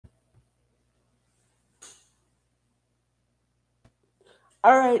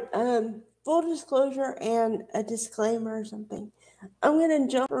All right, full disclosure and a disclaimer or something. I'm gonna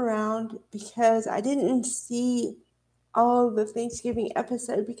jump around because I didn't see all of the Thanksgiving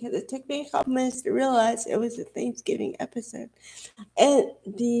episode because it took me a couple minutes to realize it was a Thanksgiving episode. And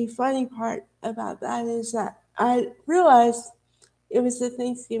the funny part about that is that I realized it was a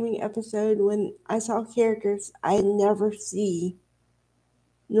Thanksgiving episode when I saw characters I never see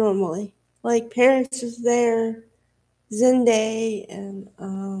normally. Like Paris was there, Zende, and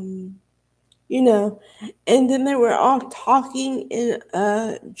you know, and then they were all talking in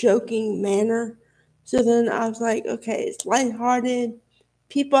a joking manner. So then I was like, okay, it's lighthearted,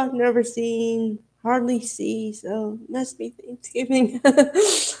 people I've never seen, hardly see, so must be Thanksgiving.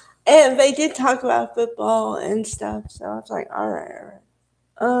 And they did talk about football and stuff, so I was like, all right,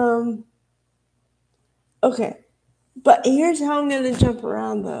 all right. Okay, but here's how I'm gonna jump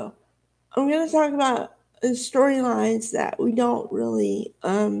around though. I'm gonna talk about storylines that we don't really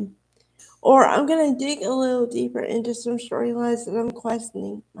or I'm gonna dig a little deeper into some storylines that I'm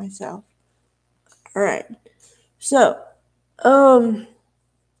questioning myself. All right. So, um,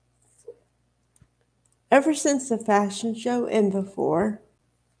 ever since the fashion show and before,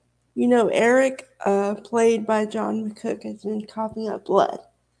 Eric, played by John McCook, has been coughing up blood.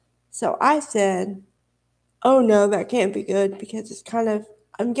 So I said, "Oh no, that can't be good because it's kind of,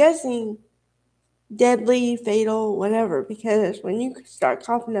 I'm guessing, deadly, fatal, whatever. Because when you start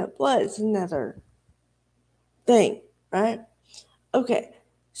coughing up blood, it's another thing, right?" Okay.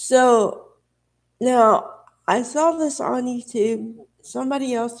 So now, I saw this on YouTube.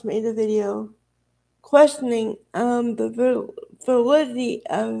 Somebody else made a video questioning the validity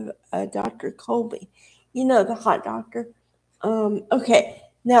of Dr. Colby. The hot doctor. Okay,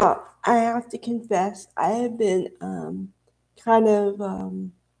 now I have to confess, I have been kind of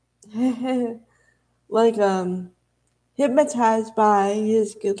like hypnotized by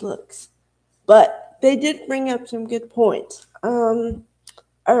his good looks, but they did bring up some good points. All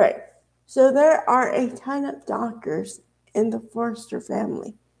right. So there are a ton of doctors in the Forrester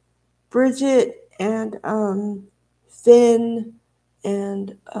family. Bridget and Finn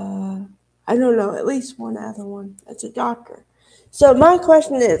and I don't know, at least one other one that's a doctor. So my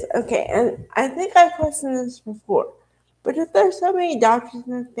question is, okay, and I think I questioned this before, but if there's so many doctors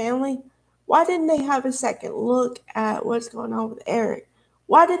in the family, why didn't they have a second look at what's going on with Eric?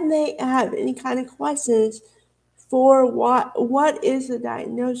 Why didn't they have any kind of questions for what is the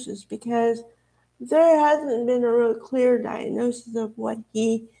diagnosis? Because there hasn't been a real clear diagnosis of what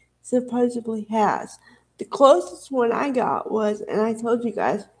he supposedly has. The closest one I got was, and I told you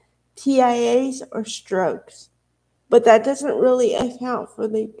guys, TIAs or strokes, but that doesn't really account for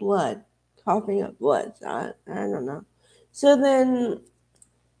the blood, coughing up blood. So I don't know. So then,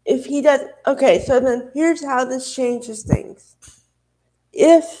 if he does, okay, so then here's how this changes things.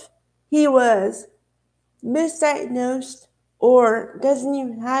 If he was misdiagnosed or doesn't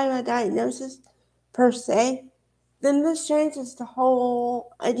even have a diagnosis per se, then this changes the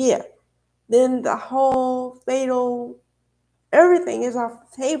whole idea. Then the whole fatal everything is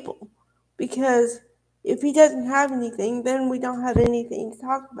off the table because if he doesn't have anything, then we don't have anything to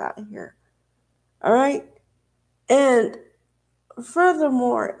talk about here. All right? And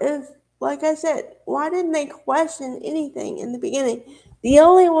furthermore, if, like I said, why didn't they question anything in the beginning? The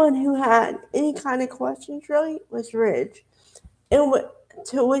only one who had any kind of questions really was Ridge, and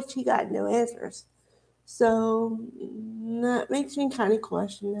to which he got no answers. So that makes me kind of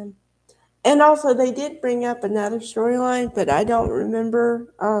question them. And also, they did bring up another storyline, but I don't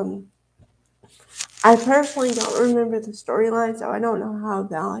remember. I personally don't remember the storyline, so I don't know how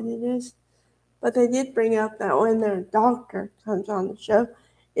valid it is. But they did bring up that when their doctor comes on the show,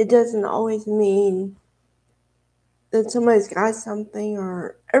 it doesn't always mean that somebody's got something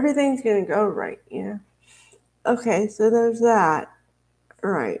or everything's gonna go right. Okay, so there's that.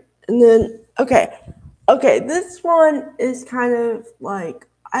 Right. And then, okay, this one is kind of like,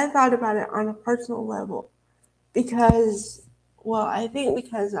 I thought about it on a personal level because, well, I think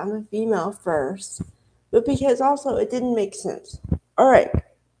because I'm a female first, but because also it didn't make sense. All right,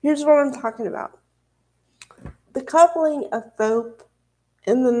 here's what I'm talking about: the coupling of Thope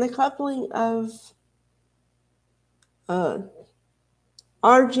and then the coupling of uh,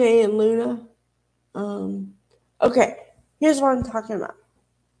 RJ and Luna. Um, okay, here's what I'm talking about: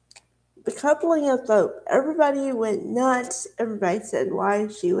 the coupling of Thope. Everybody went nuts. Everybody said, "Why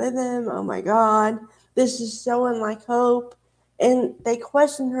is she with him? Oh my God, this is so unlike Hope." And they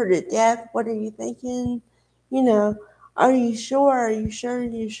questioned her to death. What are you thinking? You know, are you sure? Are you sure? Are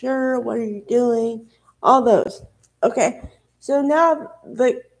you sure? What are you doing? All those. Okay, so now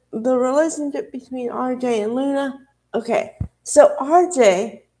the relationship between RJ and Luna. Okay, So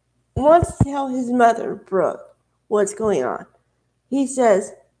RJ wants to tell his mother, Brooke, what's going on. She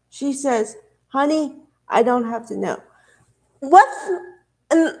says, honey, I don't have to know. What's,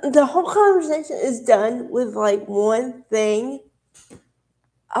 and the whole conversation is done with like one thing.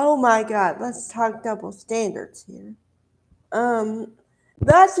 Oh my God, let's talk double standards here. Um,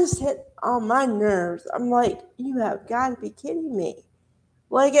 that just hit on my nerves. I'm like, you have got to be kidding me.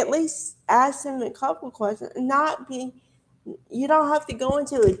 Like, at least ask him a couple questions, not be. You don't have to go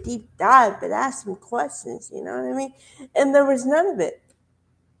into a deep dive, but ask some questions. You know what I mean? And there was none of it.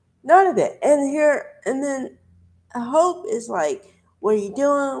 None of it. And then Hope is like, what are you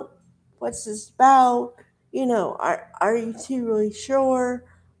doing? What's this about? Are you two really sure?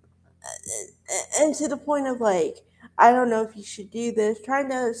 And to the point of like, I don't know if you should do this, trying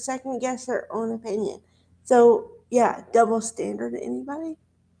to second guess their own opinion. So yeah, double standard. Anybody?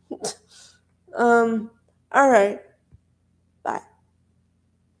 Um. All right.